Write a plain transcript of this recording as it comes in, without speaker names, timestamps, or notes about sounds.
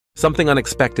Something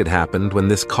unexpected happened when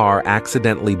this car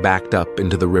accidentally backed up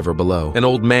into the river below. An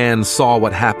old man saw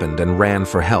what happened and ran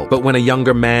for help, but when a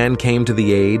younger man came to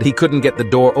the aid, he couldn't get the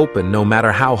door open no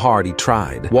matter how hard he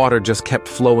tried. Water just kept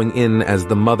flowing in as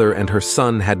the mother and her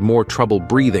son had more trouble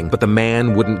breathing, but the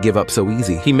man wouldn't give up so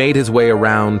easy. He made his way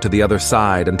around to the other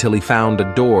side until he found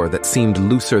a door that seemed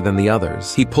looser than the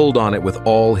others. He pulled on it with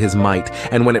all his might,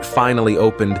 and when it finally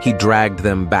opened, he dragged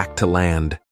them back to land.